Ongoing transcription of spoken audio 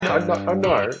I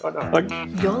know. Like,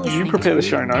 You're you listening prepare the to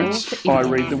show notes, I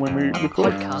read them when we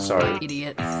record. podcast Sorry. for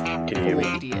idiots. Can you hear For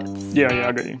me? idiots. Yeah,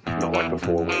 I got you. Not like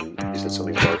before when you said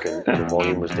something broken and the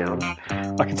volume was down.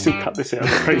 I can still cut this out.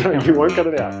 No, you won't cut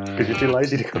it out because you're too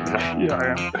lazy to cut that. Yeah, I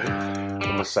am.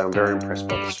 I must say, I'm very impressed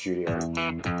by the studio.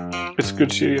 It's a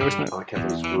good studio, isn't it? I like how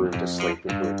there's room to sleep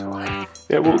if we're tired.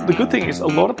 Yeah, well, the good thing is a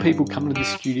lot of people come to this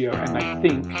studio and they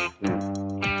think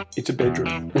it's a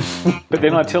bedroom. But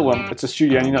then I tell them it's a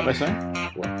studio and you know what they say?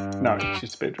 What? No, it's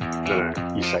just a bedroom.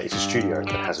 No. You say it's a studio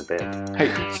that has a bed.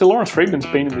 Hey, so Lawrence Friedman's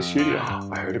been in the studio.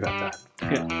 I heard about that.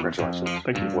 Yeah. Congratulations.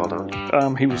 Thank you. Well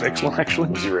done. He was excellent, actually.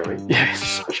 Was he really? Yeah, he's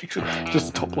such a, just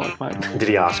a top bloke, mate. Did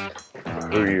he ask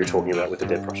who you were talking about with the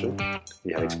dead Prussian?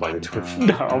 You had explained it to him.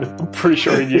 No, I'm pretty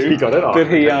sure he knew. He got it? Oh, But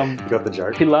he, you got the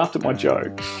joke? he laughed at my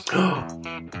jokes.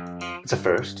 It's a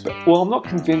first. Well, I'm not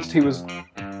convinced he was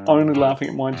only laughing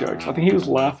at my jokes. I think he was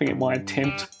laughing at my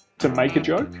attempt to make a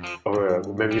joke. Or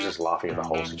maybe he was just laughing at the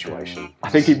whole situation. I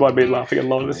think he might be laughing at a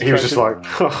lot of the situation. He was just like,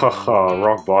 ha ha ha,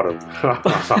 rock bottom.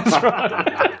 That's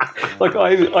right. Like,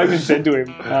 I even said to him,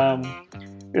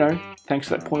 thanks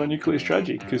for that point on nuclear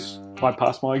strategy, because I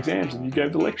passed my exams and you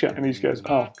gave the lecture. And he just goes,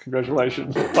 oh,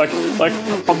 congratulations. like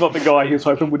I'm not the guy he was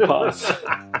hoping would pass.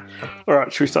 All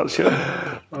right, should we start the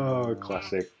show? Oh,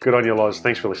 classic. Good on you, Loz.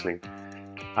 Thanks for listening.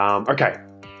 Okay,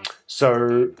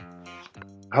 so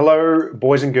hello,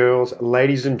 boys and girls,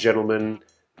 ladies and gentlemen,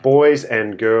 boys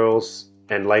and girls,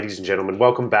 and ladies and gentlemen.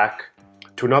 Welcome back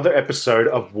to another episode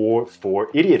of War for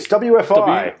Idiots,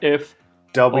 WFI.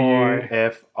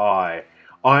 WFI.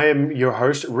 I am your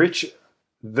host, Rich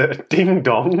the Ding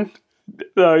Dong.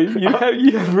 No, you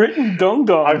have written Dong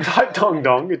Dong. I've typed Dong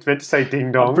Dong. It's meant to say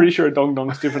Ding Dong. I'm pretty sure a Dong Dong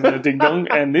is different than a Ding Dong.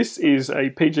 And this is a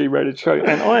PG rated show.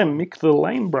 And I am Mick the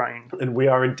Lame Brain. And we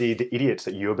are indeed the idiots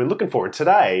that you have been looking for. And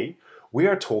today we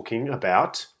are talking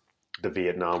about the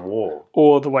Vietnam War.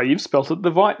 Or the way you've spelt it,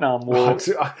 the Vietnam War.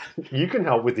 You can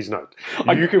help with these notes.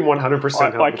 You can 100% help with these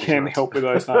notes. I can help with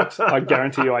those notes. I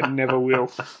guarantee you I never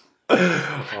will.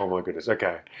 Oh my goodness.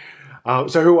 Okay.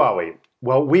 So who are we?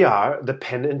 Well, we are the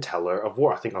Penn and Teller of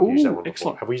War. I think I've used that one before.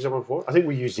 Excellent. Have we used that one before? I think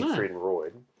we used Siegfried and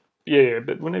Roy. Yeah,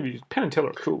 but whenever you... Penn and Teller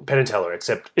are cool. Penn and Teller,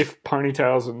 except... If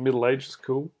ponytails and middle age is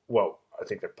cool. Well, I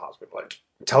think they're past middle age.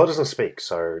 Teller doesn't speak,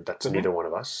 so that's neither one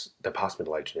of us. They're past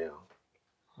middle age now.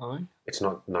 Are they? It's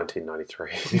not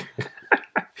 1993.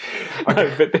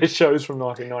 No, but their shows from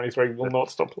 1993 will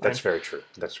not stop playing. That's very true.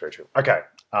 Okay,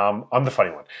 I'm the funny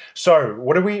one. So,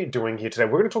 what are we doing here today?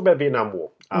 We're going to talk about Vietnam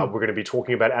War. We're going to be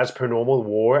talking about, as per normal,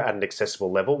 war at an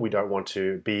accessible level. We don't want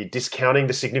to be discounting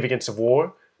the significance of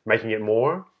war, making it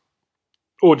more.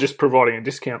 Or just providing a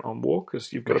discount on war,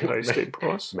 because you've got to pay a steep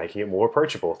price. Making it more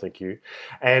approachable, thank you.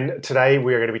 And today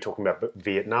we are going to be talking about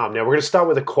Vietnam. Now, we're going to start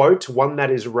with a quote, one that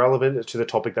is relevant to the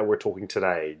topic that we're talking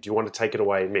today. Do you want to take it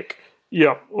away, Mick?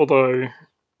 Yeah, although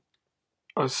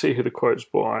I see who the quote's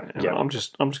by, and Yeah. I'm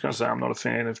just going to say I'm not a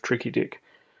fan of Tricky Dick.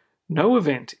 No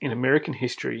event in American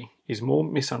history is more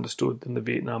misunderstood than the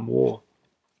Vietnam War.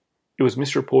 It was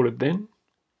misreported then,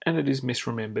 and it is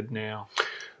misremembered now.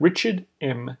 Richard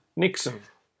M. Nixon.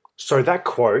 So that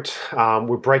quote,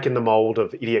 we're breaking the mold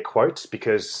of idiot quotes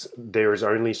because there is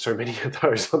only so many of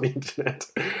those on the internet.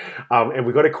 And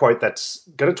we've got a quote that's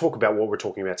going to talk about what we're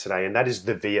talking about today, and that is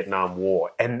the Vietnam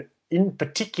War. And in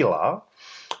particular,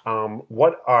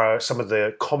 what are some of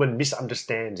the common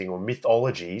misunderstandings or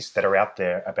mythologies that are out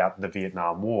there about the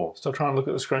Vietnam War? Stop trying to look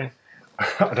at the screen.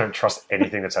 I don't trust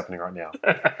anything that's happening right now.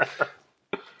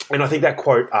 And I think that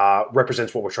quote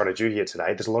represents what we're trying to do here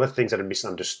today. There's a lot of things that are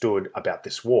misunderstood about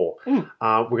this war.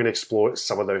 We're going to explore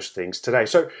some of those things today.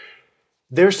 So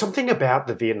there's something about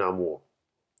the Vietnam War.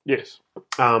 Yes.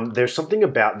 There's something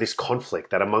about this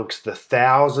conflict that amongst the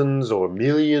thousands or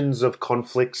millions of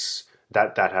conflicts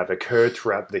that have occurred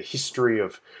throughout the history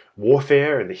of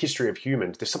warfare and the history of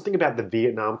humans, there's something about the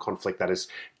Vietnam conflict that has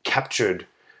captured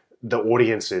the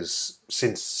audiences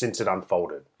since it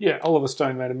unfolded. Yeah, Oliver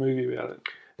Stone made a movie about it.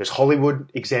 There's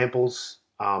Hollywood examples.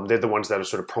 They're the ones that are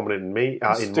sort of prominent in me.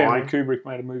 Stanley Kubrick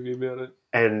made a movie about it.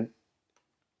 And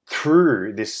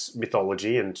through this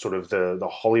mythology and sort of the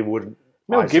Hollywood...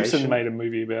 Mel Gibson made a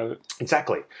movie about it.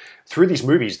 Exactly. Through these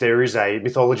movies, there is a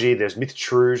mythology, there's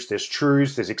myth-truths,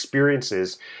 there's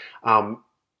experiences.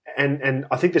 And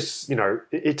I think this,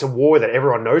 it's a war that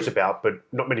everyone knows about, but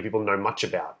not many people know much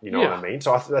about, what I mean?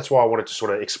 So that's why I wanted to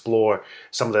sort of explore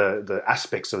some of the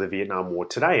aspects of the Vietnam War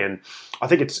today. And I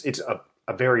think it's a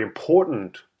very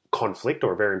important conflict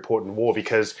or a very important war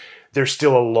because there's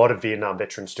still a lot of Vietnam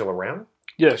veterans still around.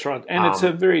 Yeah, that's right. And it's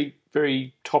a very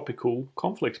very topical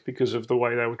conflicts because of the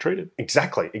way they were treated.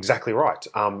 Exactly right.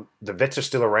 The vets are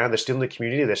still around. They're still in the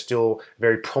community. They're still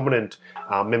very prominent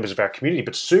members of our community.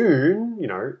 But soon,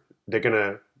 they're going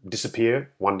to disappear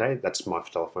one day. That's my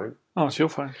telephone. Oh, it's your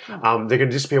phone. Oh. They're going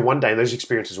to disappear one day, and those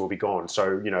experiences will be gone.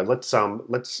 So,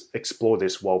 let's explore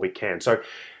this while we can. So,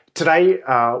 today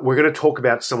we're going to talk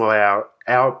about some of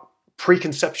our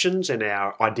preconceptions and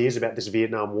our ideas about this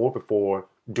Vietnam War before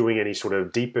doing any sort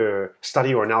of deeper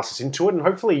study or analysis into it, and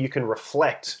hopefully you can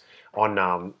reflect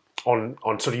on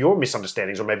sort of your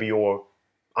misunderstandings or maybe your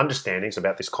understandings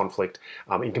about this conflict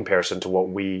in comparison to what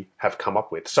we have come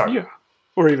up with. So, yeah,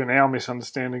 or even our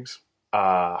misunderstandings.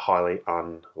 Highly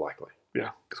unlikely.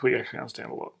 Yeah, because we actually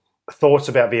understand a lot. Thoughts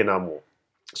about Vietnam War.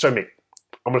 So, Mick,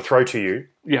 I'm going to throw to you.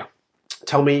 Yeah.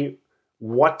 Tell me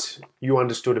what you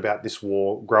understood about this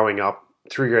war growing up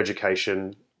through your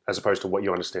education as opposed to what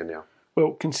you understand now.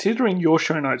 Well, considering your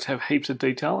show notes have heaps of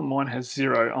detail and mine has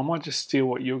zero, I might just steal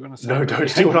what you're going to say. No, don't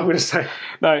steal what I'm going to say.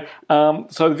 No.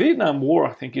 So the Vietnam War,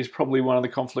 I think, is probably one of the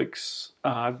conflicts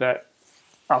that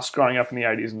us growing up in the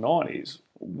 80s and 90s,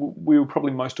 we were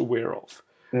probably most aware of.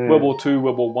 World War II,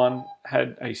 World War One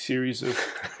had a series of...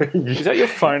 Is that your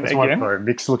phone That's again? my phone.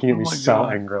 Mick's looking at me so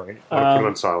angrily. I'll put it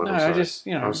on silent. No, I'm sorry. just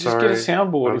get a sorry.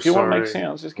 soundboard. I'm If you want to make sorry.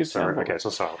 sounds, just get a Sorry. soundboard. Okay, it's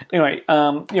on silent. Anyway,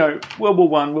 World War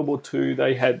One, World War Two,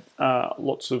 they had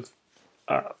lots of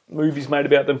movies made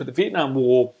about them, but the Vietnam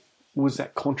War was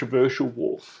that controversial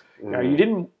war.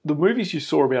 The movies you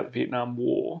saw about the Vietnam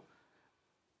War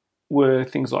were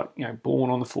things like Born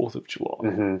on the 4th of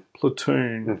July,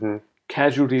 Platoon,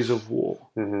 Casualties of War.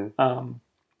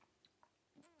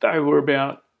 They were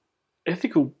about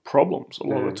ethical problems a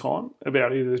lot of the time,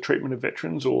 about either the treatment of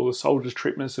veterans or the soldiers'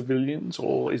 treatment of civilians,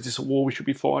 or is this a war we should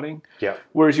be fighting? Yeah.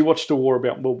 Whereas you watched a war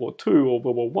about World War II or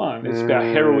World War One, it's about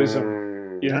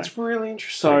heroism. That's really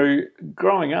interesting. So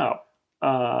growing up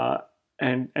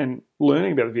and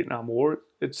learning about the Vietnam War,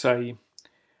 it's a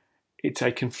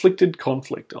conflicted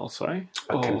conflict, I'll say.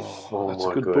 That's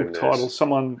a good book title.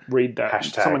 Someone read that.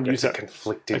 Hashtag, someone use that.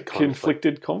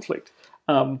 Conflicted conflict.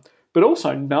 But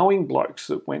also knowing blokes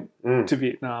that went to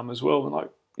Vietnam as well.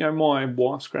 And my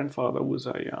wife's grandfather was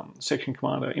a section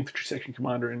commander, infantry section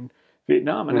commander in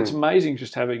Vietnam, and it's amazing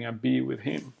just having a beer with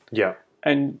him. Yeah.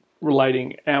 And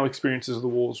relating our experiences of the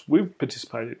wars we've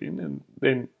participated in, and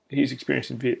then his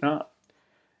experience in Vietnam.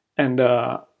 And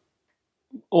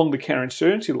on the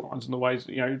counterinsurgency lines and the ways,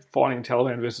 fighting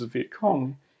Taliban versus Viet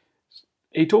Cong,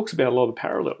 he talks about a lot of the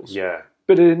parallels. Yeah.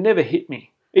 But it had never hit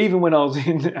me, even when I was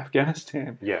in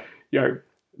Afghanistan. Yeah.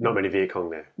 Not many Viet Cong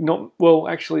there.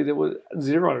 Actually, there was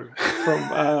zero from,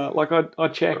 I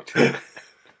checked.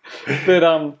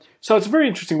 But, so it's a very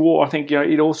interesting war. I think,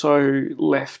 it also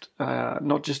left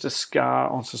not just a scar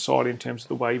on society in terms of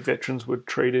the way veterans were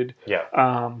treated.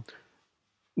 Yeah.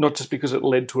 Not just because it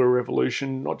led to a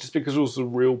revolution, not just because it was a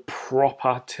real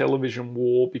proper television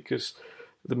war, because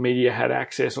the media had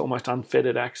access, almost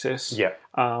unfettered access. Yeah.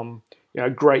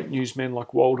 Great newsmen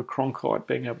like Walter Cronkite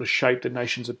being able to shape the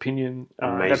nation's opinion.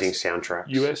 Amazing soundtracks.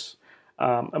 US.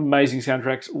 Amazing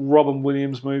soundtracks. Robin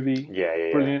Williams movie.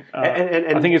 Yeah. Brilliant.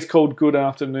 And I think it's called Good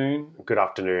Afternoon. Good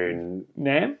Afternoon.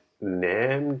 Nam?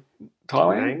 Thailand?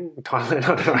 Thailand?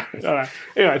 I don't know. I don't know.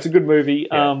 Anyway, it's a good movie.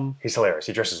 Yeah. He's hilarious.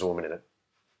 He dresses a woman in it.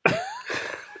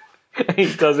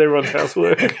 He does everyone's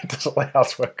housework. He does all the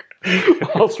housework.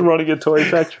 Whilst running a toy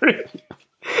factory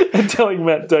and telling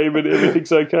Matt Damon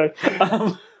everything's okay.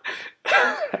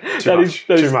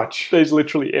 Too much. There's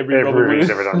literally every movie he's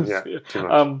ever done. Yeah, too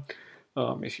much.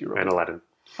 I miss you, Robin. And Aladdin.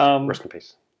 Rest in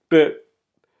peace. But,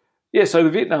 yeah, so the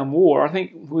Vietnam War, I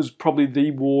think, was probably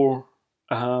the war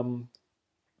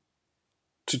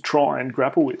to try and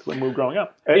grapple with when we were growing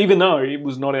up, even though it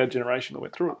was not our generation that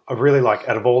went through it. I really like,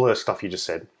 out of all the stuff you just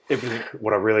said, everything.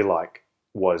 What I really like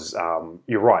was,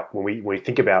 you're right, when we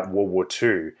think about World War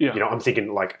II, I'm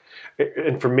thinking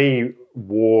and for me,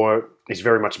 war is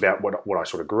very much about what I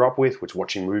sort of grew up with, which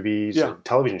watching movies and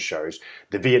television shows.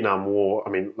 The Vietnam War,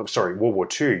 World War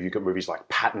II, you got movies like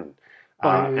Patton,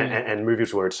 and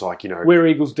movies where it's like, Where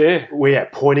Eagles Dare.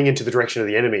 Pointing into the direction of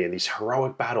the enemy and these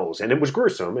heroic battles. And it was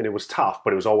gruesome and it was tough,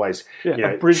 but it was always,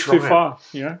 a bridge too far.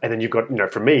 And then you've got,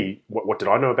 for me, what did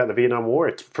I know about the Vietnam War?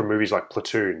 It's from movies like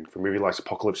Platoon, from movies like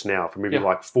Apocalypse Now, from movies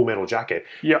like Full Metal Jacket.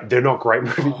 Yeah. They're not great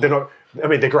movies. They're not...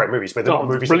 they're great movies, but they're not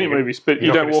movies. Brilliant movies, but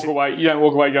you don't walk away. You don't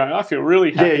walk away going, "I feel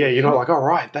really happy." Yeah. You're not like, "All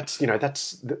right, that's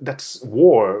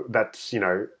war. That's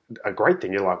a great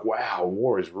thing." You're like, "Wow,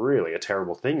 war is really a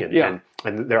terrible thing." And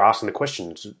they're asking the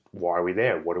questions: Why are we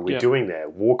there? What are we doing there?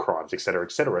 War crimes, etc.,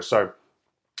 etc. So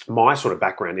my sort of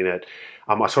background in it,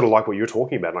 I sort of like what you're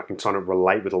talking about, and I can kind of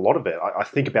relate with a lot of it. I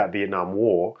think about Vietnam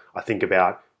War. I think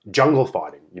about jungle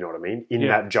fighting. You know what I mean? In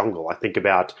that jungle, I think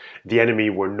about the enemy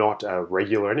were not a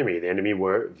regular enemy. The enemy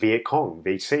were Viet Cong,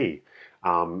 VC.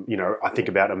 I think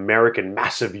about American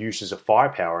massive uses of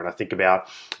firepower, and I think about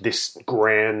this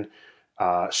grand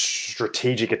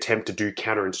strategic attempt to do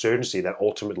counterinsurgency that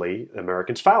ultimately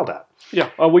Americans failed at. Yeah,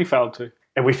 we failed too.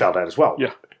 And we failed at as well.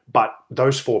 Yeah. But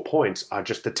those 4 points are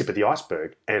just the tip of the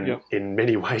iceberg. And in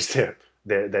many ways,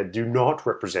 they do not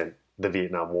represent the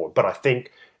Vietnam War. But I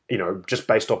think, just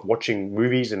based off watching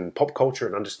movies and pop culture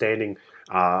and understanding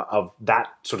of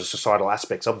that sort of societal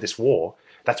aspects of this war,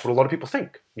 that's what a lot of people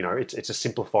think. It's a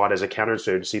simplified as a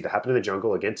counterinsurgency that happened in the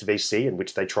jungle against VC, in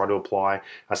which they try to apply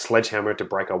a sledgehammer to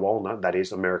break a walnut. That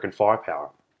is American firepower.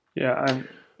 Yeah, and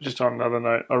just on another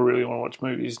note, I really want to watch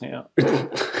movies now. I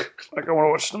want to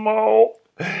watch them all.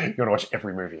 You want to watch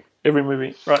every movie? Every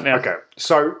movie right now. Okay,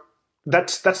 so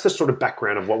that's the sort of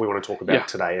background of what we want to talk about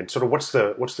today, and sort of what's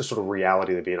the sort of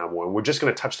reality of the Vietnam War. And we're just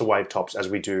going to touch the wave tops as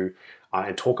we do,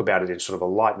 and talk about it in sort of a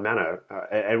light manner.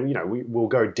 And we'll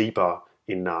go deeper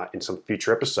in some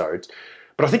future episodes.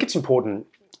 But I think it's important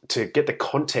to get the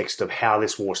context of how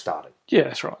this war started. Yeah,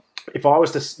 that's right. If I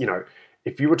was to,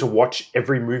 if you were to watch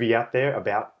every movie out there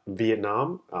about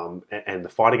Vietnam and the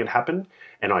fighting that happened,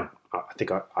 and I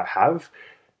think I have,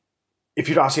 if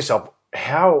you'd ask yourself,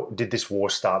 how did this war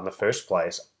start in the first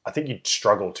place? I think you'd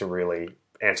struggle to really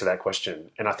answer that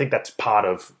question. And I think that's part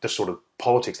of the sort of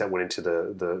politics that went into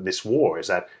this war, is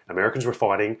that Americans were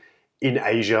fighting in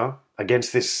Asia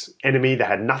against this enemy that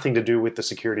had nothing to do with the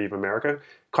security of America,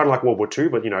 kind of like World War II,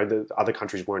 but, the other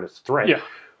countries weren't a threat. Yeah.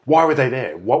 Why were they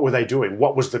there? What were they doing?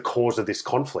 What was the cause of this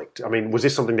conflict? I mean, was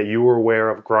this something that you were aware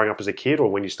of growing up as a kid, or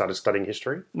when you started studying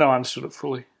history? No, I understood it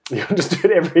fully. You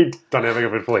understood every dynamic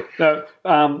of it fully. No,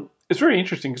 it's very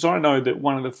interesting because I know that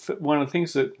one of the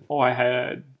things that I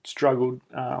had struggled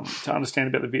to understand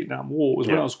about the Vietnam War was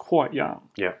when I was quite young.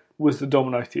 Yeah, was the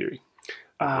domino theory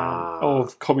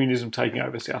of communism taking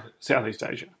over Southeast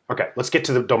Asia. Okay, let's get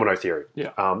to the domino theory.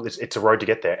 Yeah, it's a road to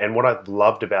get there. And what I've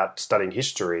loved about studying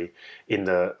history in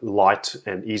the light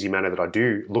and easy manner that I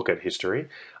do look at history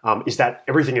is that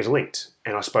everything is linked.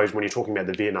 And I suppose when you're talking about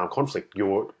the Vietnam conflict,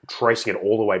 you're tracing it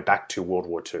all the way back to World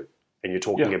War II. And you're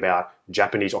talking about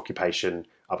Japanese occupation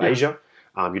of Asia.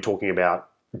 You're talking about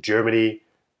Germany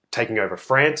taking over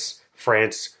France,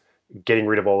 France getting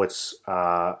rid of all its,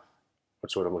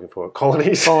 what's the word I'm looking for,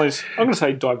 colonies. Colonies. I'm going to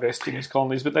say divesting its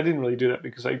colonies, but they didn't really do that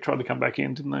because they tried to come back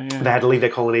in, didn't they? Yeah. They had to leave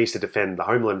their colonies to defend the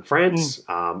homeland, France.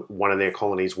 One of their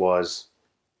colonies was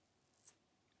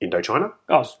Indochina.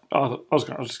 I was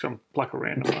just going to pluck a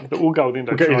random one, but we'll go with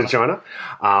Indochina. We'll go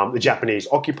Indochina. The Japanese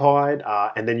occupied,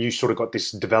 and then you sort of got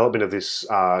this development of this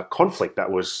conflict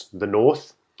that was the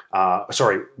North.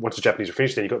 Once the Japanese were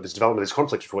finished, then you got this development of this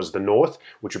conflict, which was the North,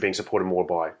 which were being supported more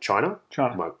by China.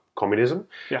 By communism.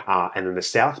 And then the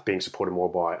South being supported more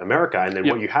by America. And then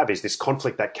what you have is this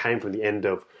conflict that came from the end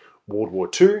of World War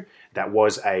II, that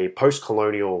was a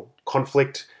post-colonial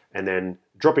conflict, and then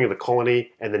dropping of the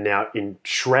colony, and then now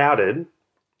enshrouded,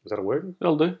 is that a word?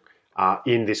 That'll do.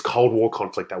 In this Cold War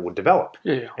conflict that would develop.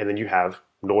 Yeah. And then you have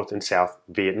North and South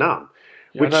Vietnam.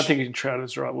 Yeah, which, I don't think enshrouded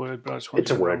is the right word, but I just want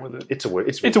to run with it. It's a word.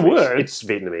 It's a word. It's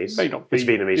Vietnamese. May not be. It's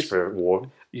Vietnamese for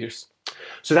war. Yes.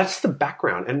 So that's the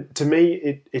background. And to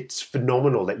me, it's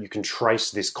phenomenal that you can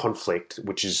trace this conflict,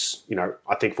 which is,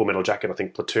 I think Full Metal Jacket, I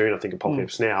think Platoon, I think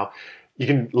Apocalypse Now. You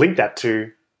can link that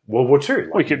to World War II.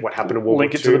 We could what happened in World War II.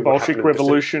 Link it to the Bolshevik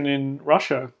Revolution in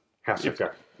Russia. How's it go?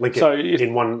 Link it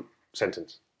in one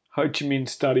sentence. Ho Chi Minh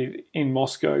studied in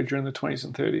Moscow during the 20s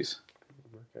and 30s.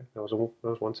 Okay, that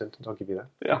was one sentence. I'll give you that.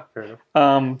 Yeah, fair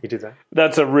enough. He did that.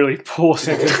 That's a really poor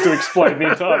sentence to explain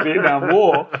the entire Vietnam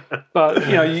War. But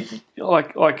you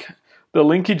like the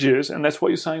linkages, and that's what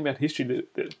you're saying about history.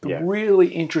 The really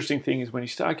interesting thing is when you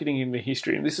start getting into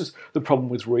history, and this is the problem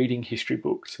with reading history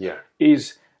books.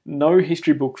 Is no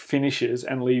history book finishes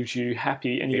and leaves you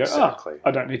happy, and you go,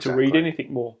 I don't need to read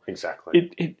anything more. Exactly.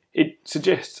 It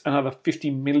suggests another 50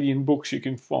 million books you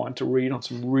can find to read on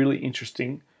some really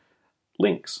interesting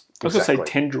links. I was going to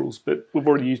say tendrils, but we've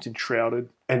already used enshrouded.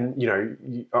 And,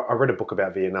 I read a book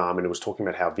about Vietnam, and it was talking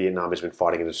about how Vietnam has been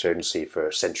fighting an insurgency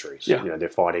for centuries. Yeah. They're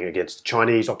fighting against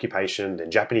Chinese occupation,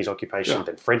 then Japanese occupation,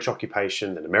 then French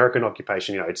occupation, then American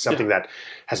occupation. It's something that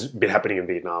has been happening in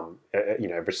Vietnam,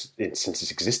 ever since its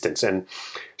existence. And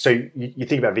so you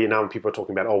think about Vietnam, and people are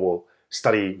talking about,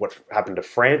 study what happened to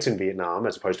France in Vietnam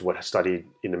as opposed to what studied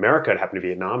in America had happened to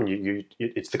Vietnam, and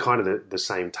it's the kind of the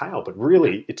same tale, but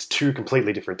really it's two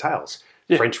completely different tales.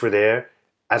 French were there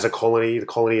as a colony, the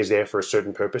colony is there for a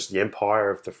certain purpose, the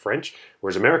empire of the French,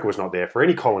 whereas America was not there for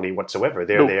any colony whatsoever.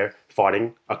 They're there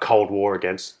fighting a Cold War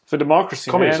against for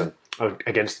democracy, communism, man.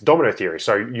 against domino theory.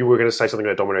 So you were going to say something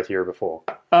about domino theory before.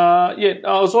 Yeah,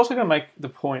 I was also going to make the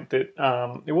point that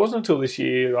it wasn't until this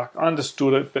year, like, I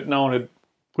understood it, but no one had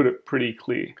put it pretty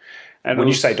clear. And when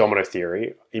you say domino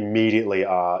theory, immediately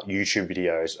are YouTube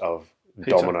videos of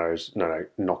dominoes,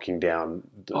 knocking down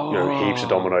heaps of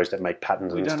dominoes that make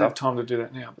patterns and stuff. We don't have time to do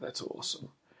that now, but that's awesome.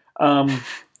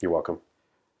 You're welcome.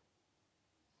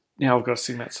 Now I've got to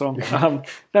sing that song.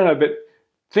 But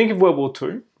think of World War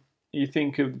II. You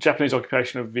think of Japanese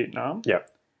occupation of Vietnam. Yeah.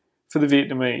 For the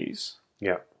Vietnamese,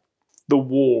 the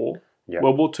war,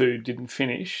 World War II, didn't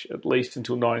finish at least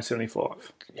until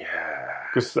 1975. Yeah.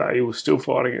 Because they were still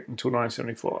fighting it until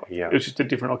 1975. Yeah. It was just a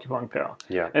different occupying power.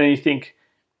 Yeah. And then you think,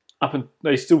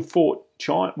 they still fought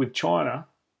with China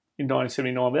in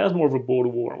 1979, but that was more of a border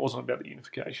war. It wasn't about the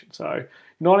unification. So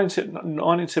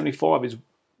 1975 is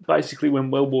basically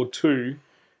when World War II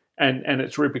and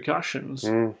its repercussions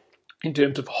in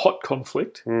terms of hot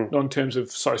conflict, not in terms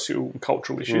of social and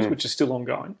cultural issues, which are still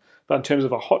ongoing, but in terms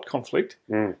of a hot conflict,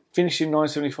 finished in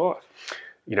 1975.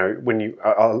 You know,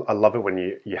 I love it when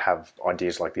you have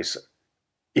ideas like this.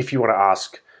 If you want to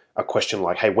ask a question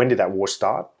like, hey, when did that war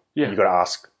start? Yeah. You've got to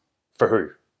ask, for who?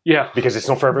 Yeah. Because it's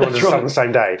not for everyone to start on the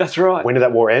same day. That's right. When did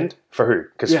that war end? For who?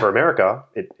 Because for America,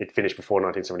 it finished before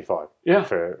 1975. Yeah.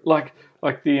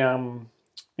 Like the,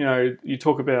 you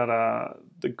talk about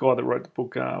the guy that wrote the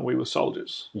book, We Were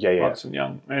Soldiers. Yeah. Hudson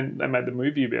Young. And they made the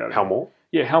movie about it. Hal Moore?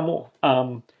 Yeah, Hal Moore.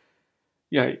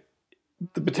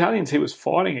 The battalions he was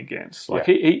fighting against,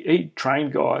 he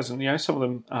trained guys, and some of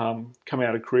them come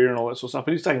out of career and all that sort of stuff.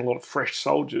 But he's taking a lot of fresh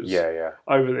soldiers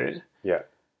over there. Yeah.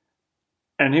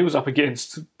 And he was up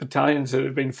against battalions that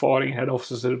had been fighting, had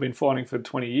officers that had been fighting for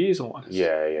 20 years almost.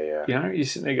 Yeah. You're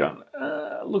sitting there going,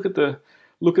 look at the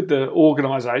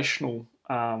organisational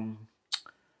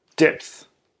depth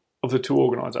of the two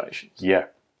organisations. Yeah.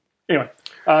 Anyway,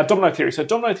 domino theory. So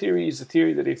domino theory is the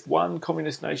theory that if one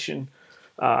communist nation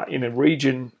in a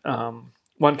region,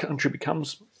 one country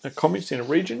becomes a communist in a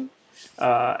region,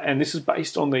 and this is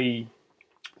based on the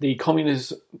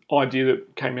communist idea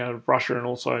that came out of Russia and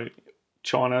also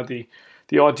China, the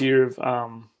idea of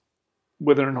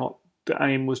whether or not the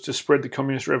aim was to spread the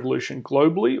communist revolution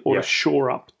globally or to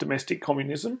shore up domestic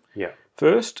communism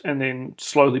first and then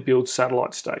slowly build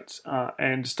satellite states.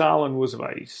 And Stalin was of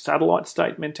a satellite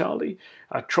state mentality.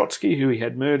 Trotsky, who he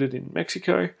had murdered in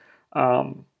Mexico,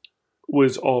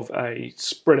 was of a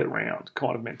spread it around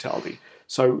kind of mentality.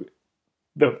 So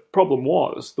the problem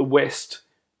was the West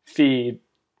feared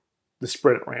the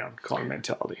spread it around kind of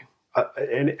mentality.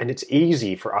 And it's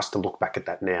easy for us to look back at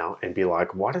that now and be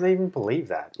like, why do they even believe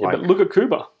that? But look at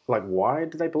Cuba. Like, why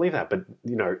do they believe that? But,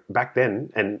 back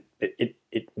then, and it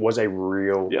was a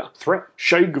real threat.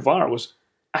 Che Guevara was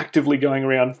actively going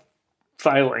around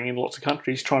failing in lots of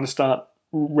countries trying to start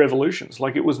revolutions.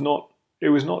 Like, it was not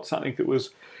something that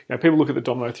was, people look at the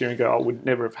domino theory and go, it would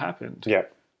never have happened. Yeah.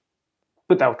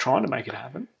 But they were trying to make it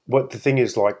happen. What the thing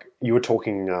is, like, you were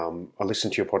talking, I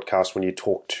listened to your podcast when you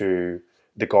talked to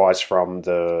the guys from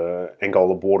the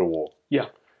Angola border war. Yeah.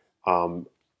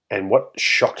 And what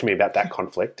shocked me about that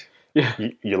conflict,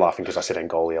 you're laughing because I said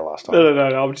Angola last time.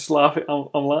 No, I'm just laughing.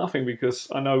 I'm laughing because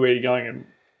I know where you're going and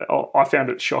I found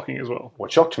it shocking as well.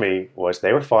 What shocked me was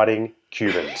they were fighting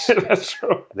Cubans. That's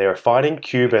right. They were fighting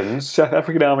Cubans. South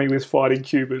African army was fighting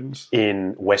Cubans.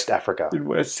 In West Africa.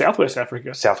 Southwest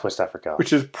Africa. Southwest Africa.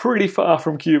 Which is pretty far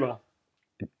from Cuba.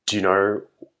 Do you know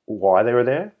why they were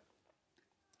there?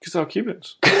 Because they're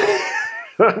Cubans. I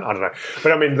don't know.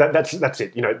 But I mean, that's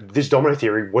it. This domino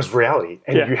theory was reality.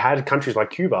 And you had countries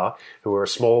like Cuba, who were a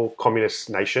small communist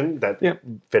nation that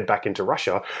fed back into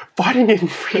Russia, fighting in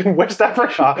freaking West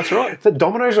Africa. That's right. The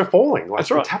dominoes are falling. Like,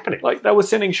 that's right. What's happening? Like, they were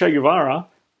sending Che Guevara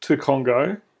to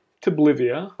Congo, to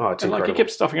Bolivia. Oh, it's incredible. He kept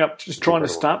stuffing up, just trying to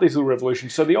start these little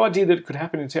revolutions. So the idea that it could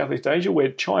happen in Southeast Asia, where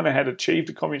China had achieved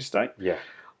a communist state,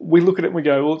 we look at it and we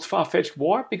go, well, it's far-fetched.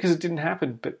 Why? Because it didn't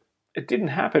happen. But it didn't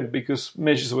happen because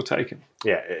measures were taken.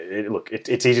 Yeah,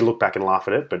 it's easy to look back and laugh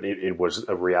at it, but it was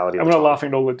a reality. I'm not laughing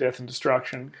at all the death and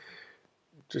destruction,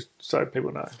 just so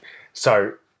people know.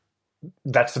 So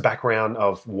that's the background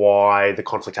of why the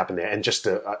conflict happened there, and just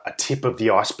a tip of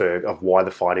the iceberg of why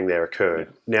the fighting there occurred.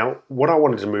 Yeah. Now, what I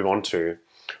wanted to move on to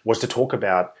was to talk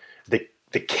about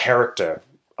the character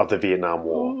of the Vietnam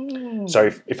War. So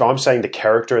if I'm saying the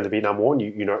character of the Vietnam War and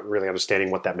you're not really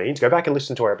understanding what that means, go back and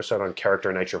listen to our episode on character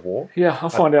and nature of war. Yeah, I'll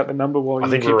find out the number while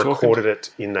you keep talking. I think we recorded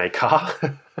it in a car.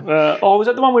 Was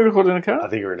that the one we recorded in a car? I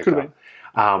think you were in a car. Could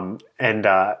have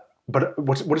been. But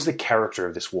what is the character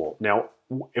of this war? Now,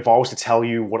 if I was to tell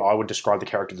you what I would describe the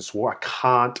character of this war, I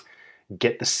can't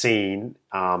get the scene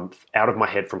out of my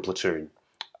head from Platoon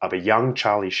of a young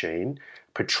Charlie Sheen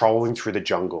patrolling through the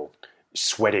jungle,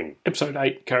 sweating, Episode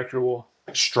 8, Character of War.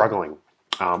 struggling.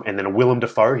 And then a Willem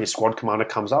Dafoe, his squad commander,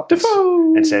 comes up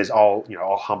and says, I'll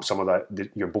hump some of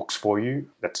your books for you.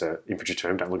 That's an infantry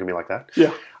term. Don't look at me like that.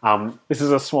 Yeah. This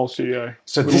is a small studio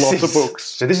with lots of books.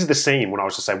 So this is the scene when I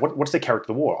was to say, what's the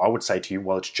character of the war? I would say to you,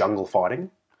 well, it's jungle fighting.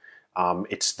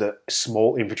 It's the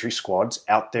small infantry squads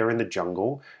out there in the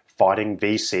jungle fighting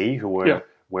VC who were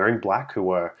wearing black, who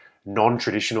were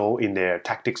non-traditional in their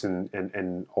tactics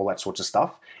and all that sorts of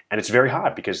stuff. And it's very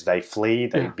hard because they flee,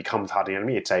 they become the hardened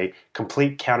enemy. It's a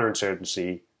complete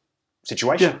counterinsurgency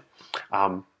situation.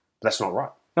 Yeah. That's not right.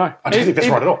 No. I don't think that's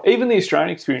right at all. Even the Australian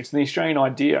experience and the Australian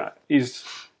idea is,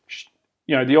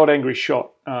 The Odd Angry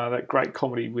Shot, that great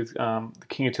comedy with the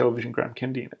King of Television, Graham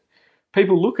Kennedy, in it.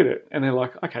 People look at it and they're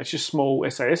like, okay, it's just small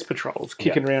SAS patrols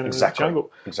kicking around in the jungle.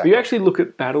 Exactly. But you actually look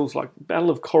at battles like Battle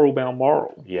of Coral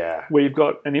Balmoral, where you've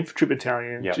got an infantry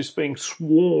battalion just being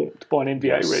swarmed by an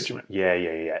NVA regiment. Yeah.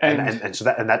 And so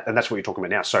that's what you're talking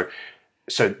about now. So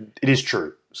it is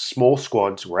true. Small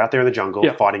squads were out there in the jungle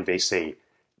fighting VC,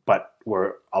 but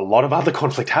where a lot of other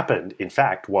conflict happened, in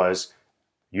fact, was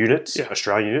units,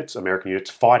 Australian units, American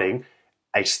units, fighting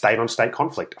a state-on-state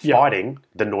conflict, fighting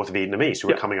the North Vietnamese who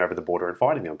were coming over the border and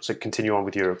fighting them. So continue on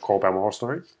with your Coral Balmoral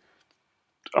story.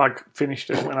 I finished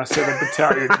it when I said a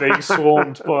battalion being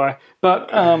swarmed by...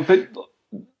 But I think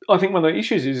one of the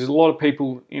issues is a lot of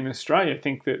people in Australia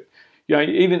think that,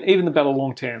 even the Battle of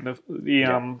Long Tan,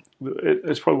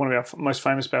 it's probably one of our most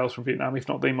famous battles from Vietnam, if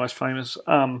not the most famous.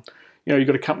 You've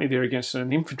got a company there against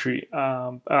an infantry,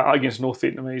 against North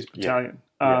Vietnamese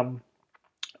battalion.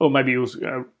 Or maybe it was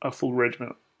a full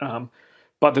regiment.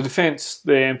 But the defence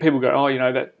there, and people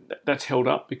go, that's held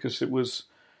up because it was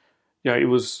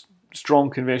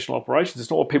strong conventional operations. It's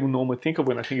not what people normally think of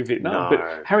when they think of Vietnam. No.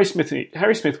 But Harry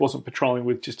Smith wasn't patrolling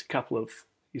with just a couple of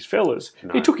his fellas.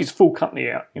 No. He took his full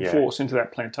company out in force into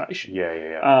that plantation.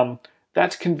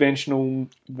 That's conventional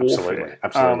warfare.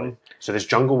 Absolutely. So there's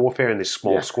jungle warfare and there's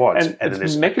small squads, and then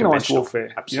there's mechanised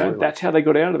warfare. Absolutely, that's how they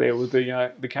got out of there with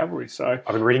the cavalry. So I've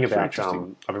been reading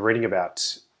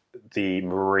about the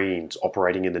Marines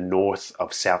operating in the north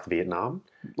of South Vietnam,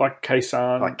 like Khe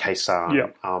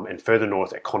Sanh, and further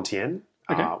north at Con Thien,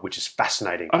 which is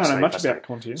fascinating. I don't know much about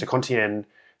Con Thien. So Con Thien,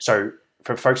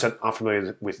 for folks that aren't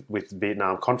familiar with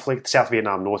Vietnam conflict, South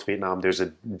Vietnam, North Vietnam, there's a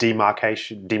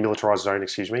demilitarized zone,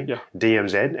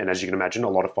 DMZ, and as you can imagine, a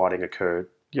lot of fighting occurred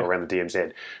around the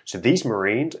DMZ. So these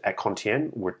Marines at Con Thien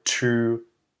were 2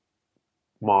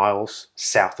 miles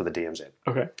south of the DMZ.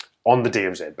 Okay. On the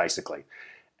DMZ, basically.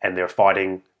 And they're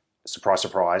fighting, surprise,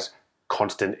 surprise,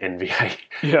 constant NVA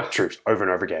troops over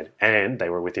and over again. And they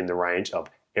were within the range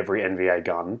of every NVA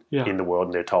gun in the world,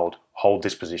 and they're told, hold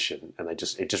this position, and it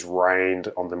just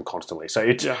rained on them constantly. So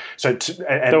it's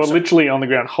they were literally on the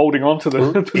ground holding on to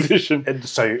the position. And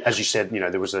so, as you said,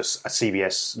 there was a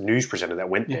CBS news presenter that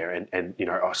went there, and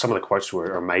some of the quotes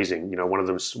were amazing. One of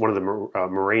the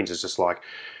Marines is just like,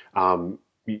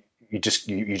 you're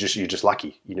just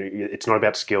lucky. It's not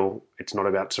about skill. It's not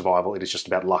about survival. It is just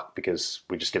about luck because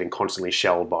we're just getting constantly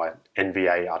shelled by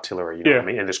NVA artillery. You know what I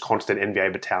mean? And there's constant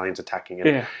NVA battalions attacking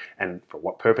it. And for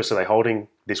what purpose are they holding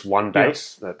this one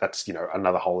base? That's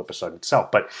another whole episode itself.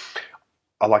 But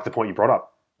I like the point you brought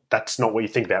up. That's not what you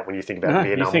think about when you think about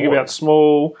Vietnam. You think about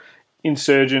small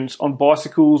insurgents on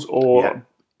bicycles or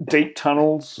deep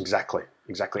tunnels. Exactly.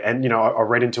 And, I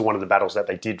read into one of the battles that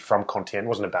they did from Con Thien. It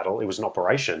wasn't a battle, it was an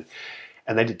operation.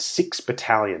 And they did 6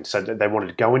 battalions. So they wanted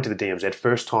to go into the DMZ.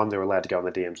 First time they were allowed to go in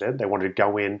the DMZ. They wanted to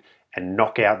go in and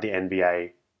knock out the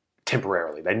NVA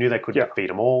temporarily. They knew they couldn't defeat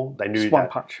them all. They knew just one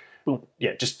punch. Boom. Yeah,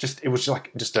 it was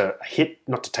just a hit,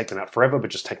 not to take them out forever,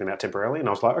 but just take them out temporarily. And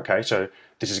I was like, okay, so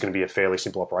this is going to be a fairly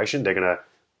simple operation. They're going to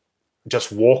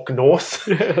just walk north,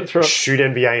 that's right. shoot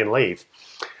NVA and leave.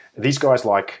 These guys,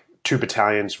 2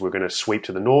 battalions were going to sweep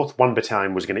to the north. 1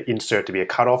 battalion was going to insert to be a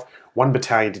cutoff. 1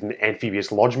 battalion did an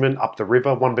amphibious lodgement up the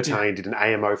river. 1 battalion did an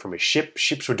AMO from a ship.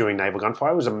 Ships were doing naval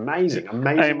gunfire. It was amazing.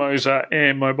 AMO's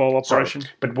air mobile operation.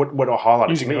 Sorry. But what I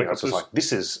highlighted to me, I was just like,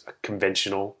 this is a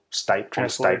conventional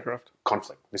state-on-state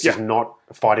conflict. This is not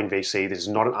fighting VC. This is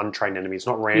not an untrained enemy. It's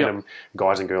not random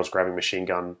guys and girls grabbing machine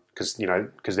gun because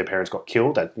their parents got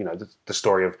killed. That the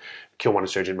story of kill 1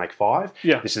 insurgent, make 5.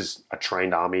 This is a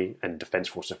trained army and defence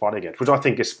force to fight against, which I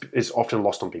think is often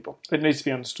lost on people. It needs to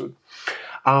be understood.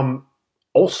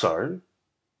 Also,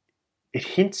 it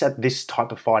hints at this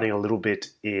type of fighting a little bit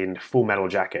in Full Metal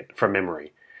Jacket from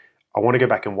memory. I want to go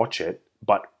back and watch it,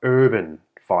 but urban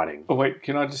fighting. Oh, wait,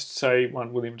 can I just say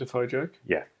one William Dafoe joke?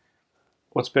 Yeah.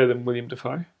 What's better than William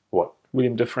Dafoe? What?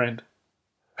 William Defriend.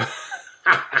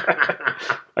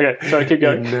 Okay, so keep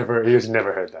going. He's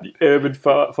never heard that. Urban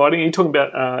fighting. Are you talking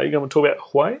about? Are you going to talk about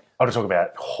Hawaii? I want to talk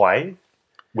about Hui,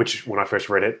 which when I first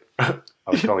read it, I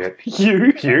was calling it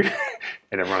You. Hugh,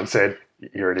 and everyone said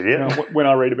you're an idiot. No, when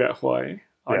I read about Hawaii,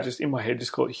 I just in my head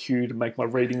just call it Hugh to make my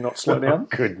reading not slow down.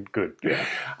 Good. Yeah.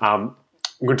 I'm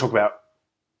going to talk about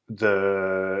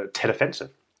the Tet Offensive.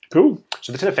 Cool.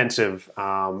 So the Tet Offensive,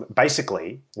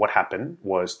 basically what happened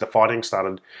was the fighting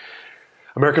started.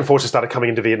 American forces started coming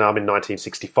into Vietnam in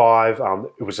 1965.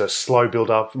 It was a slow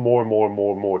build-up. More and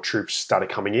more troops started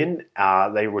coming in.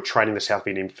 They were training the South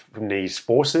Vietnamese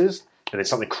forces, and then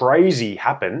something crazy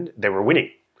happened. They were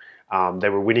winning. They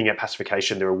were winning at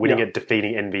pacification. They were winning at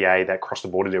defeating NVA that crossed the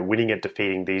border. They were winning at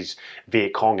defeating these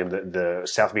Viet Cong, and the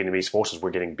South Vietnamese forces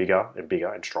were getting bigger and bigger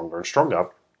and stronger.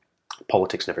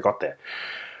 Politics never got there.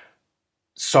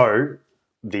 So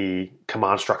the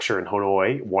command structure in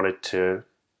Hanoi wanted to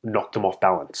knock them off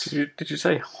balance. Did you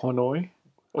say Hanoi?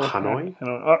 Or Hanoi?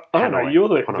 I don't know. You're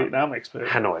the Hanoi. Vietnam expert.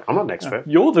 Hanoi. I'm not an expert.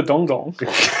 You're the dong dong.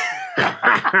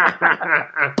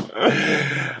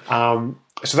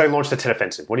 So they launched the Tet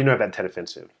Offensive. What do you know about the Tet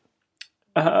Offensive?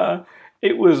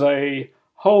 It was a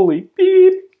holy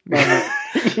beep moment.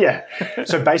 Yeah.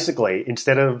 So basically,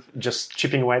 instead of just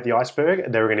chipping away at the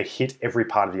iceberg, they were going to hit every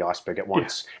part of the iceberg at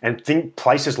once. Yeah. And think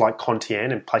places like Con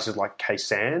Thien and places like Khe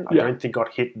Sanh, I don't think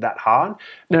got hit that hard.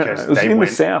 Because it was in the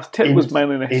south. Tet was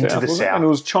mainly in the south. And it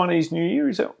was Chinese New Year.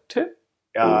 Is that Tet?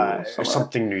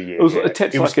 Something New Year. It was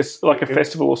Tet's like a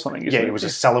festival or something. Isn't it was a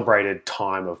celebrated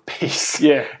time of peace.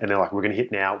 Yeah, and they're like, we're going to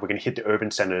hit now. We're going to hit the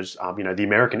urban centers. The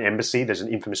American embassy. There's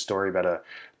an infamous story about a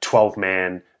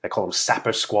 12-man. They call them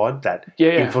sapper squad that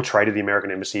infiltrated the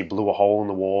American embassy, blew a hole in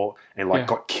the wall, and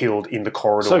got killed in the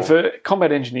corridor. So for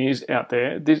combat engineers out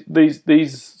there,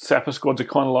 these sapper squads are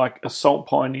kind of like assault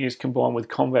pioneers combined with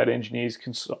combat engineers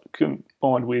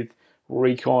combined with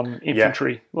recon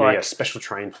infantry, special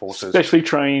trained forces, specially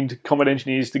trained combat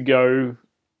engineers to go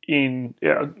in.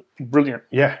 Yeah, brilliant.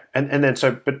 Yeah, and then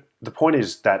but the point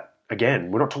is that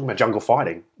again, we're not talking about jungle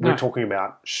fighting. We're talking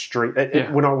about street.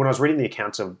 When I was reading the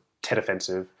accounts of Tet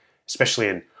Offensive, especially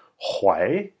in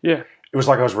Hue, it was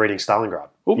like I was reading Stalingrad.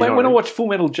 Well, mate, when I watched Full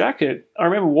Metal Jacket, I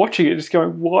remember watching it just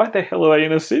going, why the hell are they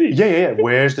in a city? Yeah.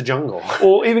 Where's the jungle?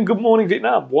 Or even Good Morning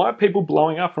Vietnam. Why are people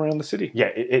blowing up around the city?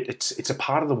 Yeah, it's a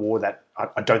part of the war that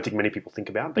I don't think many people think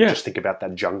about. They just think about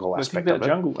that jungle aspect of it. They think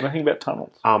about jungle, and I think about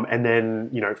tunnels. And then,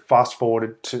 fast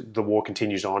forward to the war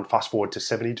continues on. Fast forward to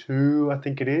 72, I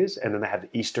think it is. And then they have the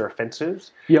Easter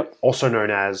Offensives. Yep. Also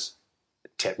known as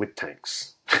Tet with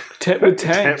tanks. Tet with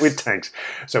tanks. Tet with tanks.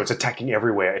 So it's attacking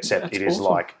everywhere, except it is awesome.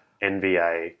 Like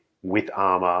NVA with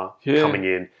armor coming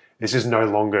in. This is no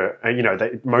longer,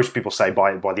 most people say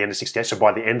by the end of 68, so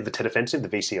by the end of the Tet Offensive, the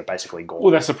VC are basically gone.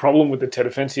 Well, that's the problem with the Tet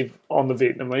Offensive on the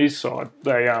Vietnamese side.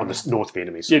 On the North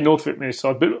Vietnamese side. Yeah, North Vietnamese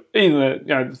side. But even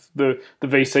the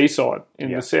VC side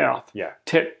in the south,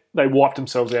 Tet, they wiped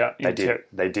themselves out in Tet.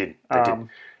 They did.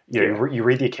 You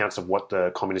read the accounts of what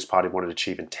the Communist Party wanted to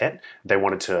achieve in Tet. They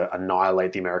wanted to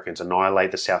annihilate the Americans,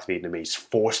 annihilate the South Vietnamese,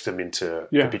 force them into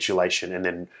capitulation, and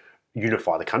then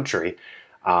unify the country.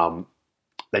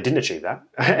 They didn't achieve that.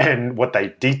 And what they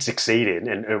did succeed in,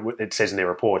 and it says in their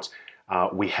reports,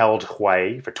 we held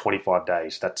Hue for 25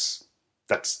 days.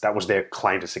 That was their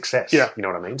claim to success. Yeah. You know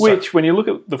what I mean? Which, when you look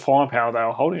at the firepower they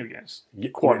were holding against,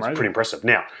 quite amazing. It's pretty impressive.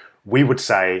 Now, we would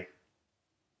say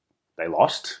they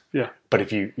lost. Yeah. But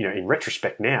if in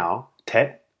retrospect now,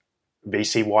 Tet,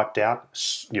 VC wiped out,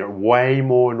 way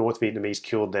more North Vietnamese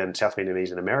killed than South Vietnamese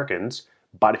and Americans.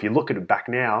 But if you look at it back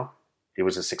now, it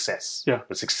was a success. Yeah. It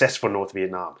was a success for North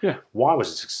Vietnam. Yeah. Why was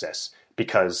it a success?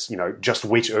 Because, just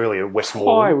weeks earlier,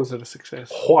 Westmoreland... Why was it a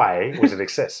success? Why was it a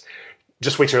success?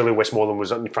 Just weeks earlier, Westmoreland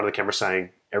was in front of the camera saying,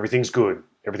 everything's good,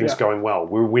 everything's going well,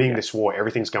 we're winning this war,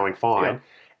 everything's going fine. Yeah.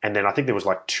 And then I think there was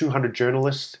like 200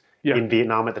 journalists in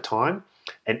Vietnam at the time,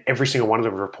 and every single one of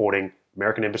them was reporting,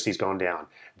 American embassy's gone down.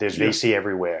 There's VC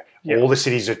everywhere. Yeah. All the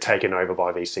cities are taken over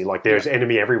by VC. Like, there's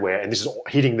enemy everywhere, and this is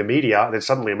hitting the media, and then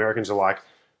suddenly Americans are like,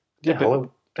 the hell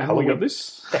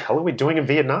are we doing in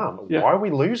Vietnam? Yeah. Why are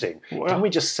we losing? Wow. Didn't we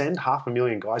just send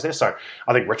 500,000 guys there? So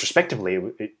I think retrospectively,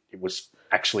 it was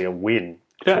actually a win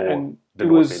for the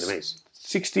North Vietnamese.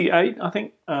 68, I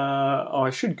think.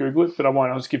 I should Google it, but I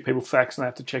won't. I'll just give people facts and they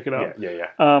have to check it up.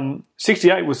 Yeah.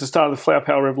 68 was the start of the Flower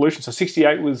Power Revolution. So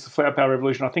 68 was the Flower Power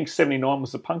Revolution. I think 79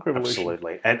 was the Punk Revolution.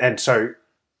 Absolutely. And so,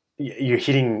 you're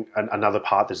hitting another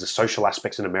part. There's the social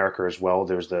aspects in America as well.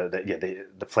 There's the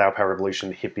flower power revolution,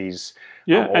 the hippies,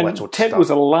 Yeah, all and that sort of Tet stuff. was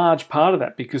a large part of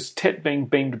that because Tet being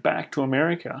beamed back to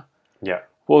America Yeah,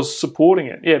 was supporting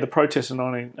it. Yeah, the protests in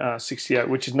 1968,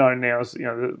 which is known now as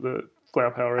the flower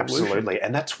power revolution. absolutely.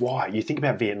 And that's why you think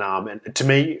about Vietnam. And to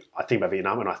me, I think about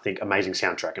Vietnam and I think amazing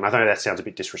soundtrack. And I know that sounds a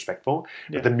bit disrespectful,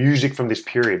 but the music from this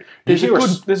period. There's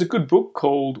a good book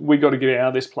called "We Got to Get Out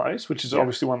of This Place," which is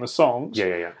obviously one of the songs.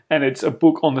 Yeah. And it's a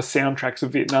book on the soundtracks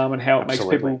of Vietnam and how it makes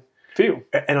people feel.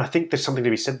 And I think there's something to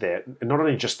be said there. Not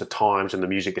only just the times and the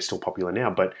music is still popular now,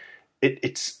 but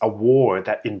it's a war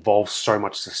that involves so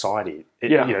much society.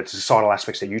 It's societal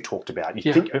aspects that you talked about.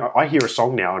 I hear a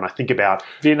song now and I think about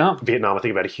Vietnam. I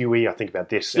think about Huey. I think about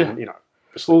this. Yeah. And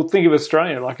Well, think of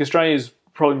Australia. Like Australia's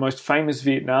probably most famous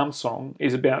Vietnam song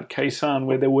is about Khe Sanh,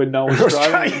 where there were no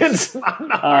Australians.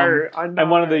 I know.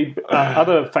 And one of the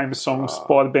other famous songs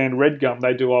by the band Red Gum,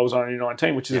 they do "I Was Only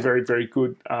 19," which is a very, very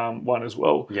good one as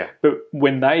well. Yeah. But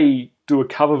when they do a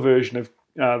cover version of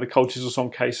the Cold Chisel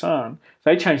song Khe Sanh,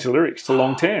 they changed the lyrics to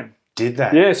Long Tan. Did they?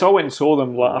 Yeah, so I went and saw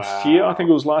them last year. I think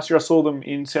it was last year I saw them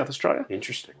in South Australia.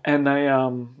 Interesting. And they,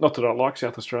 not that I like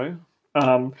South Australia,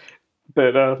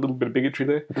 but a little bit of bigotry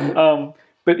there.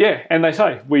 But yeah, and they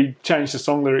say we changed the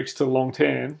song lyrics to Long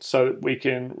Tan so that we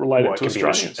can relate it to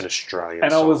Australians. An Australian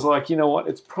and song. I was like, you know what?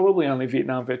 It's probably only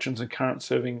Vietnam veterans and current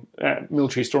serving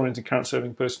military historians and current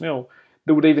serving personnel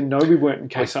that would even know we weren't in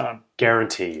Khe Sanh.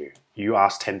 Guarantee you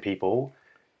ask 10 people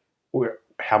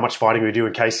how much fighting we do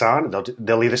in Khe Sanh,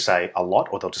 they'll either say a lot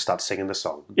or they'll just start singing the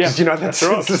song. Yeah, that's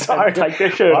right. Take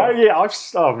their shirt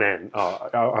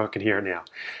off. I can hear it now.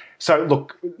 So,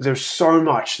 look, there's so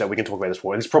much that we can talk about this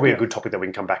war, and it's probably a good topic that we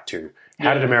can come back to.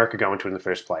 How did America go into it in the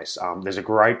first place? There's a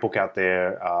great book out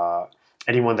there.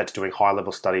 Anyone that's doing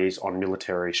high-level studies on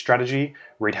military strategy,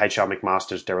 read H.R.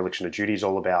 McMaster's Dereliction of Duty is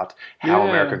all about how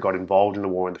America got involved in the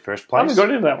war in the first place. I haven't got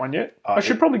into that one yet. I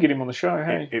should probably get him on the show,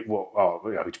 hey? He's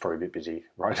probably a bit busy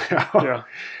right now. Yeah.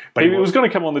 But he was going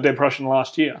to come on the Dead Prussian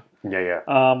last year. Yeah.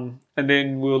 And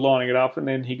then we were lining it up, and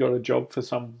then he got a job for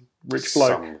some rich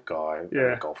bloke. Some guy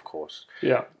on a golf course.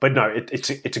 Yeah. But no,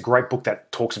 it's a great book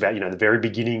that talks about, the very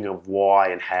beginning of why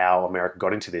and how America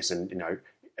got into this. And,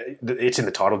 it's in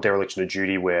the title, Dereliction of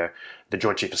Duty, where the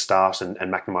Joint Chief of Staffs and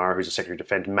McNamara, who's the Secretary of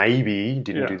Defence, maybe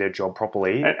didn't do their job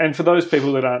properly. And for those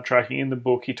people that aren't tracking, in the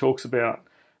book, he talks about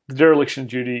the Dereliction of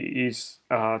Duty is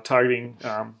targeting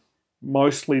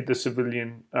mostly the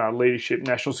civilian leadership,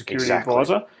 National Security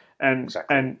Advisor. And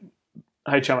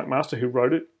H.R. McMaster, who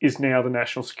wrote it, is now the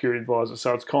National Security Advisor.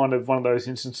 So it's kind of one of those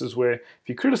instances where if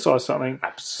you criticise something,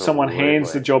 someone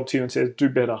hands the job to you and says, do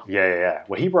better. Yeah.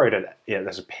 Well, he wrote it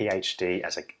as a PhD,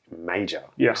 as a major.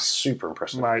 Yeah. Super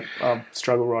impressive. Mate,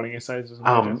 struggle writing essays as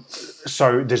a major.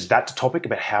 So there's that topic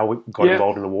about how we got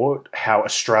involved in the war, how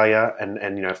Australia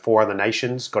and 4 other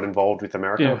nations got involved with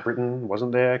America. Yeah. Britain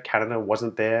wasn't there. Canada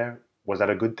wasn't there. Was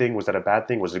that a good thing? Was that a bad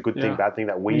thing? Was it a good thing, bad thing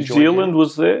that we joined? New Zealand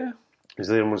was there. New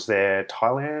Zealand was there.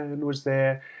 Thailand was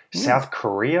there. South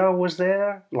Korea was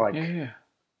there.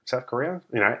 South Korea,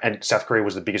 and South Korea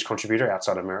was the biggest contributor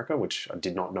outside of America, which I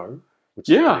did not know. Which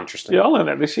is really interesting. Yeah, I learned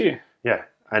that this year. Yeah,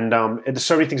 and there's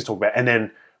so many things to talk about. And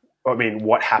then,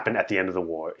 what happened at the end of the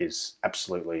war is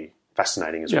absolutely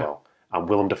fascinating as well.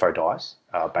 Willem Dafoe dies,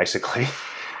 basically.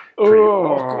 Pretty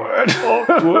awkward.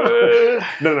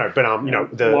 No,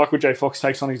 but Michael J. Fox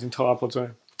takes on his entire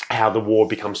platoon. How the war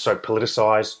becomes so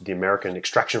politicized, the American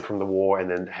extraction from the war,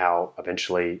 and then how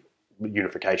eventually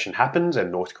unification happens and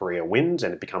North Korea wins,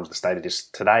 and it becomes the state it is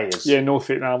today. North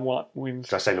Vietnam wins.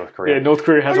 Did I say North Korea? Yeah, North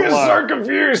Korea hasn't won. I'm so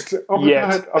confused. Oh my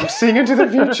God. I'm seeing into the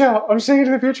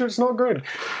future. It's not good.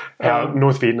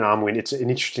 North Vietnam win. It's an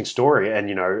interesting story,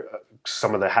 and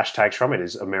some of the hashtags from it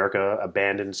is America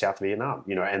abandoned South Vietnam,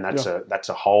 and that's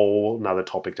a whole nother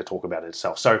topic to talk about in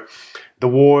itself. So the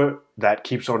war that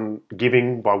keeps on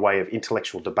giving by way of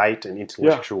intellectual debate and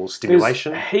intellectual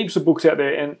stimulation. There's heaps of books out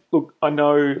there. And look, I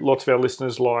know lots of our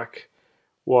listeners like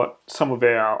what some of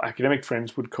our academic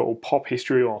friends would call pop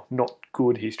history or not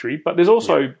good history. But there's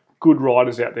also good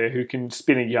writers out there who can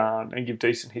spin a yarn and give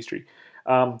decent history.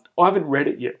 I haven't read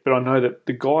it yet, but I know that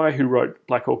the guy who wrote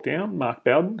Black Hawk Down, Mark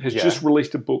Bowden, has just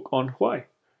released a book on Hue.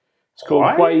 It's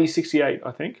called Hue 68,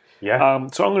 I think. Yeah.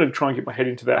 So I'm going to try and get my head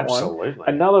into that one. Absolutely.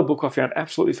 Another book I found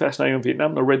absolutely fascinating on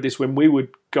Vietnam, and I read this when we were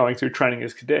going through training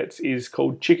as cadets, is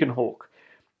called Chicken Hawk.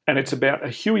 And it's about a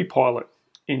Huey pilot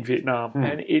in Vietnam.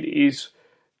 And it is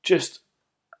just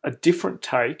a different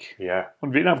take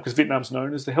on Vietnam, because Vietnam's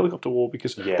known as the helicopter war,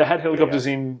 because they had helicopters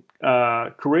in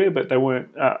Korea, but they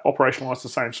weren't operationalised the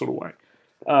same sort of way.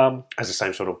 As the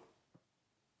same sort of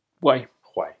way.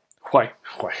 Hue.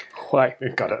 Why?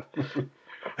 Got it.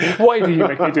 Why do you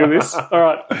make me do this? All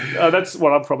right. That's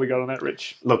what I've probably got on that,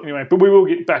 Rich. Look. Anyway, but we will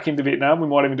get back into Vietnam. We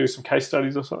might even do some case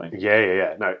studies or something.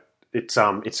 Yeah. No, it's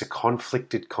a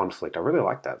conflicted conflict. I really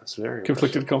like that. That's very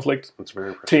Conflicted conflict. That's very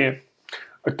impressive.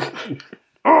 TM.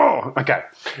 Oh, okay.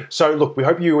 So, look, we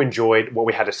hope you enjoyed what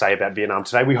we had to say about Vietnam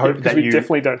today. We hope that we you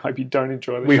definitely don't hope you don't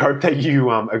enjoy this. We hope that you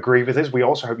agree with us. We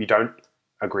also hope you don't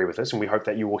agree with us, and we hope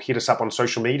that you will hit us up on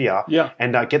social media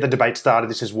and get the debate started.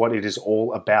 This is what it is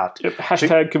all about. Yep.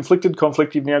 Hashtag conflicted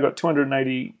conflict. You've now got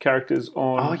 280 characters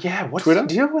on what's Twitter. the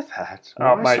deal with that?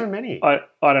 Oh, Why mate, so many? I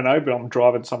don't know, but I'm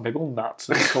driving some people nuts.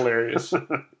 It's hilarious.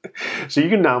 So you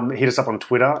can hit us up on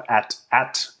Twitter at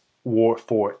War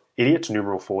for Idiots,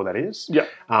 numeral 4, that is. Yep.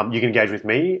 You can engage with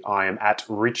me. I am at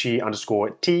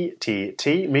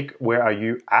Richie_TTT. Mick, where are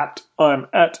you at? I'm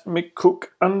at Mick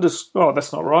Cook Oh,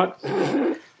 that's not right.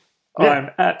 I'm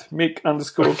at Mick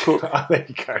 _Cook. There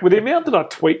you go. With the amount that I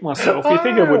tweet myself, you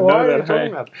think I would know that,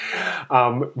 hey?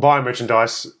 Buy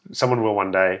merchandise. Someone will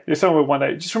one day. Yeah, someone will one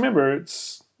day. Just remember,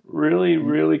 it's really,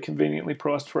 really conveniently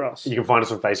priced for us. You can find us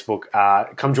on Facebook.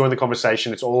 Come join the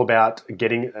conversation. It's all about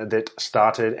getting that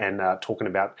started and talking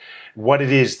about what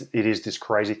it is. It is this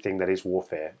crazy thing that is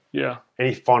warfare. Yeah.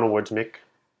 Any final words, Mick?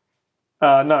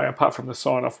 No, apart from the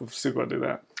sign-off, we've still got to do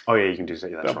that. Oh, yeah, you can do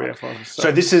that. Yeah, that's That'll be right. our final.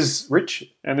 So this is Rich.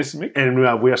 And this is Mick. And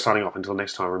we are signing off until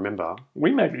next time, remember. We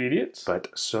may be idiots. But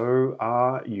so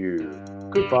are you.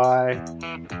 Goodbye.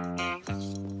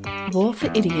 War for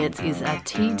Idiots is a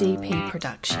TDP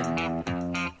production.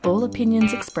 All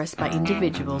opinions expressed by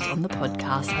individuals on the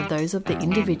podcast are those of the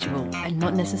individual and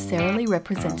not necessarily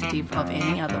representative of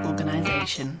any other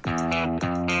organisation.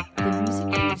 The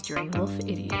music used during War for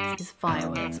Idiots is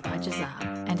Fireworks by Jazar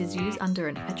and is used under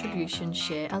an Attribution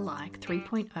Share Alike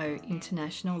 3.0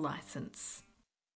 international license.